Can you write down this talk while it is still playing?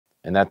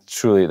And that's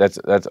truly,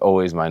 that's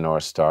always my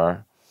North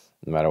Star,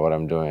 no matter what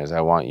I'm doing, is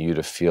I want you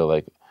to feel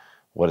like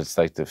what it's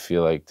like to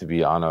feel like to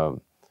be on a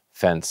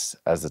fence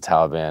as the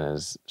Taliban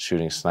is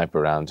shooting sniper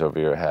rounds over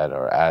your head,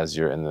 or as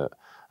you're in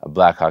a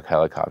Black Hawk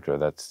helicopter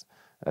that's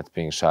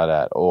being shot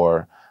at,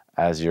 or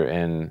as you're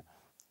in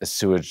a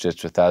sewage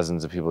ditch with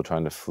thousands of people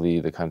trying to flee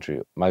the country.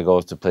 My goal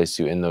is to place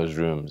you in those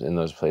rooms, in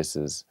those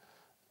places,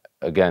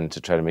 again, to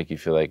try to make you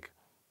feel like,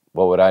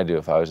 what would I do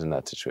if I was in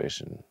that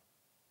situation?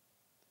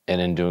 And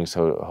in doing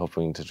so,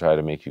 hoping to try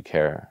to make you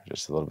care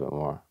just a little bit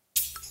more.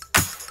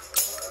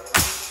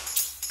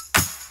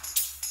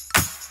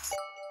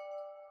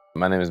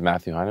 My name is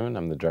Matthew Heineman.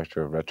 I'm the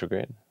director of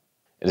RETROGRADE.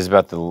 It is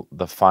about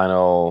the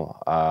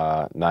final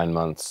 9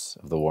 months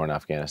of the war in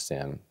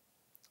Afghanistan,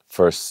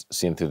 first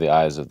seen through the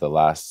eyes of the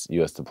last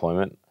U.S.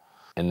 deployment,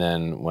 and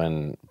then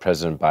when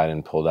President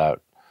Biden pulled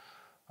out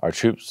our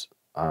troops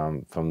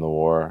from the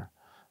war,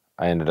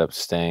 I ended up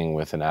staying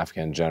with an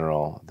Afghan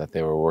general that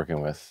they were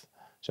working with,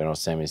 General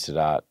Sami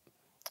Sadat,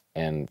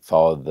 and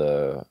followed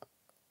the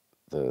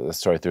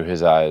story through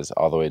his eyes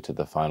all the way to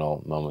the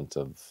final moment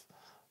of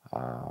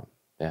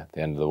the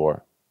end of the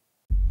war.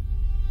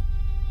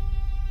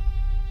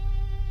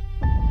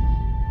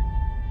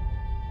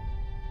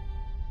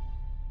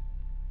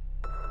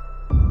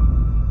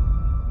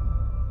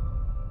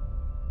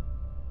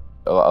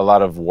 A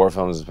lot of war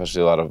films,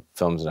 especially a lot of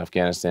films in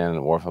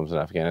Afghanistan, war films in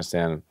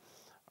Afghanistan,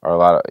 are a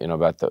lot of,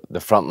 about the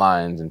front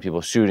lines and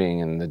people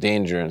shooting and the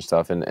danger and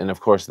stuff. And of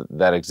course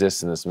that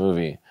exists in this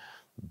movie,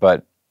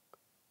 but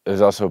it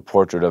was also a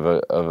portrait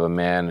of a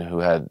man who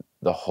had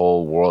the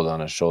whole world on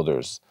his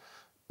shoulders,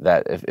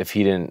 that if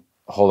he didn't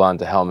hold on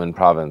to Helmand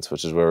province,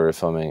 which is where we were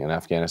filming in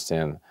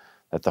Afghanistan,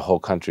 that the whole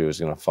country was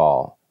going to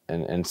fall.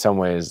 And in some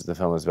ways the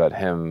film is about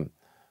him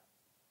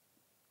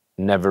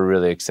never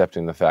really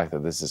accepting the fact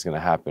that this is going to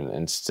happen,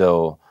 and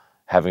still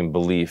having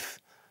belief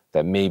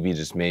that maybe,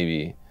 just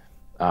maybe,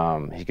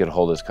 he could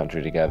hold his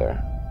country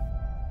together.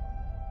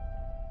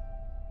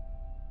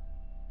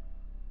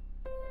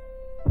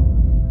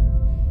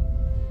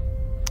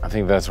 I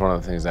think that's one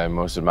of the things I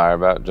most admire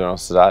about General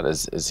Sadat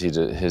is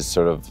his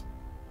sort of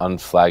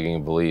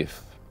unflagging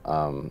belief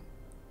in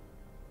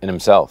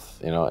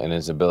himself, in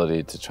his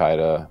ability to try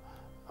to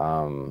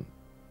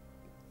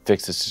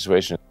fix the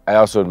situation. I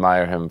also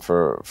admire him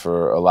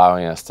for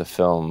allowing us to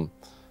film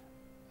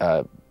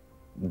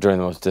during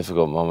the most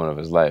difficult moment of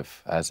his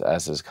life,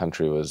 as his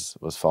country was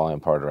falling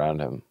apart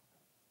around him.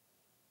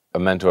 A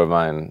mentor of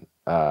mine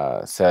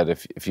said,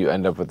 if you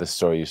end up with the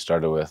story you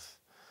started with,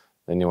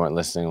 then you weren't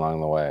listening along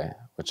the way,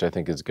 which I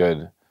think is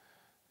good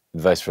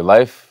advice for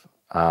life,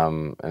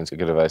 and it's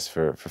good advice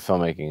for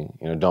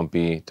filmmaking. Don't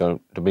be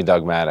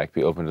dogmatic.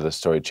 Be open to the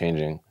story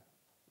changing.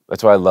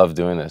 That's why I love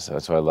doing this.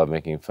 That's why I love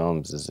making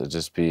films, is to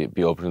just be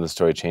open to the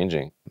story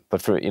changing.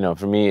 But for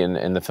me,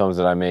 in the films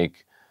that I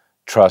make,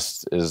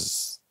 trust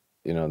is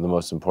the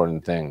most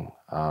important thing.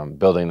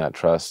 Building that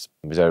trust,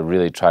 because I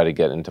really try to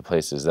get into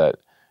places that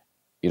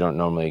you don't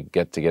normally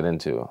get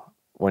into.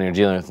 When you're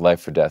dealing with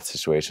life or death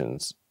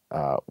situations,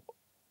 of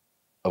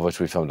which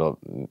we filmed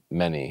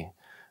many,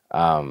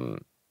 the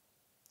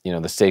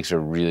stakes are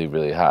really,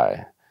 really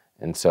high,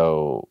 and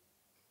so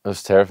it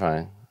was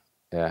terrifying.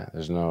 Yeah,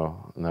 there's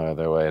no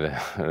other way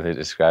to really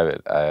describe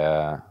it.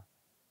 That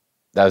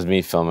was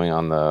me filming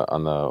on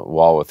the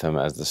wall with him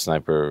as the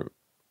sniper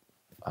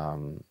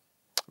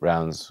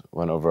rounds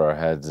went over our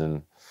heads,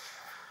 and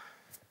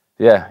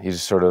yeah, you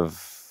just sort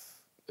of,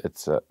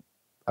 it's sort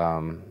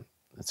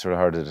of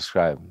hard to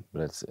describe,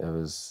 but it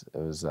was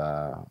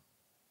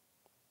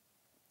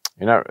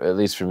you're not, at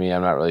least for me,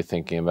 I'm not really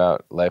thinking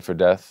about life or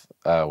death,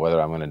 whether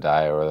I'm going to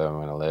die or whether I'm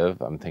going to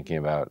live. I'm thinking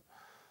about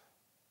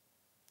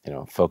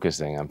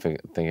focusing. I'm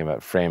thinking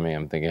about framing.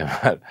 I'm thinking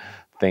about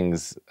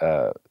things.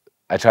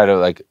 I try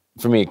to,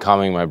 for me,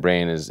 calming my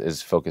brain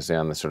is focusing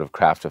on the sort of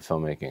craft of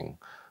filmmaking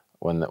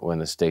when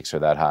the stakes are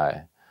that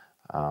high.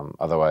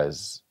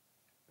 Otherwise,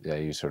 yeah,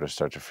 you sort of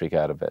start to freak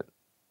out a bit.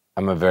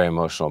 I'm a very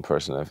emotional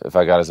person. If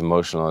I got as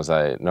emotional as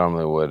I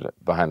normally would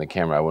behind the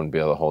camera, I wouldn't be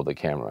able to hold the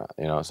camera.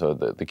 So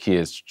the key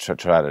is to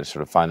try to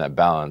sort of find that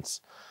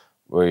balance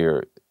where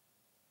you're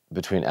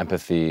between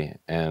empathy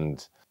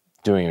and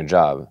doing your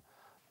job.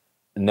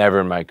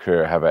 Never in my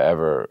career have I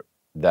ever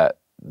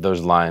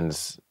those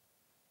lines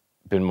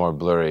been more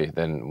blurry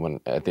than when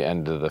at the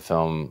end of the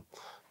film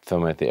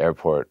at the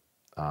airport,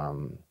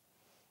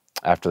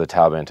 after the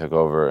Taliban took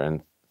over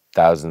and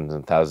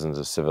thousands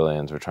of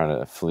civilians were trying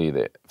to flee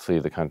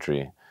the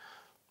country.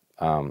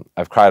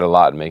 I've cried a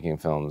lot making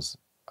films,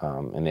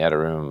 in the edit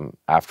room,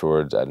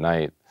 afterwards, at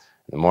night,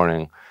 in the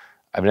morning.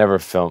 I've never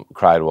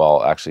cried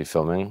while actually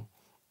filming,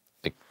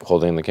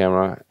 holding the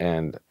camera,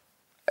 and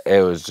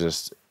it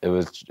was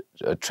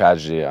a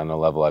tragedy on a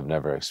level I've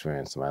never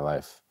experienced in my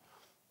life.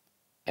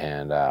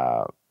 And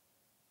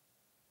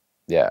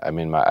yeah,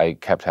 I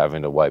kept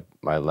having to wipe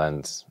my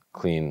lens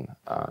clean,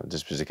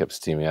 just because it kept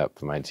steaming up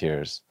from my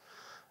tears.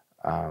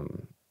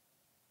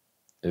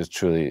 It was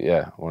truly,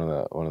 yeah, one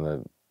of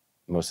the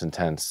most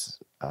intense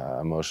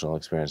emotional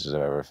experiences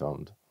I've ever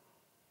filmed.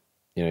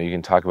 you know, you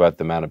can talk about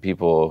the amount of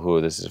people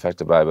who this is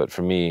affected by, but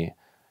for me,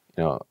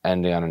 you know,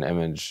 ending on an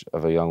image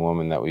of a young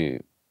woman that we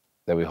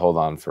hold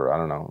on for, I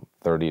don't know,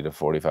 30 to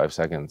 45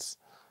 seconds,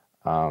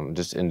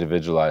 just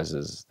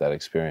individualizes that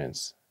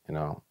experience. You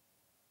know,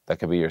 that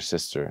could be your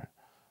sister,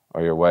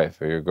 or your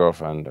wife, or your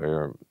girlfriend, or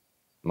your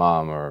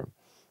mom,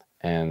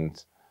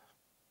 and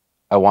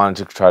I wanted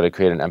to try to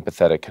create an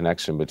empathetic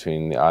connection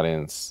between the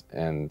audience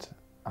and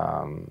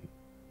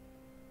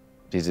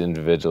these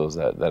individuals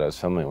that I was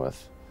filming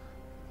with.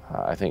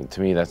 I think,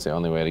 to me, that's the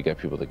only way to get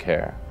people to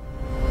care.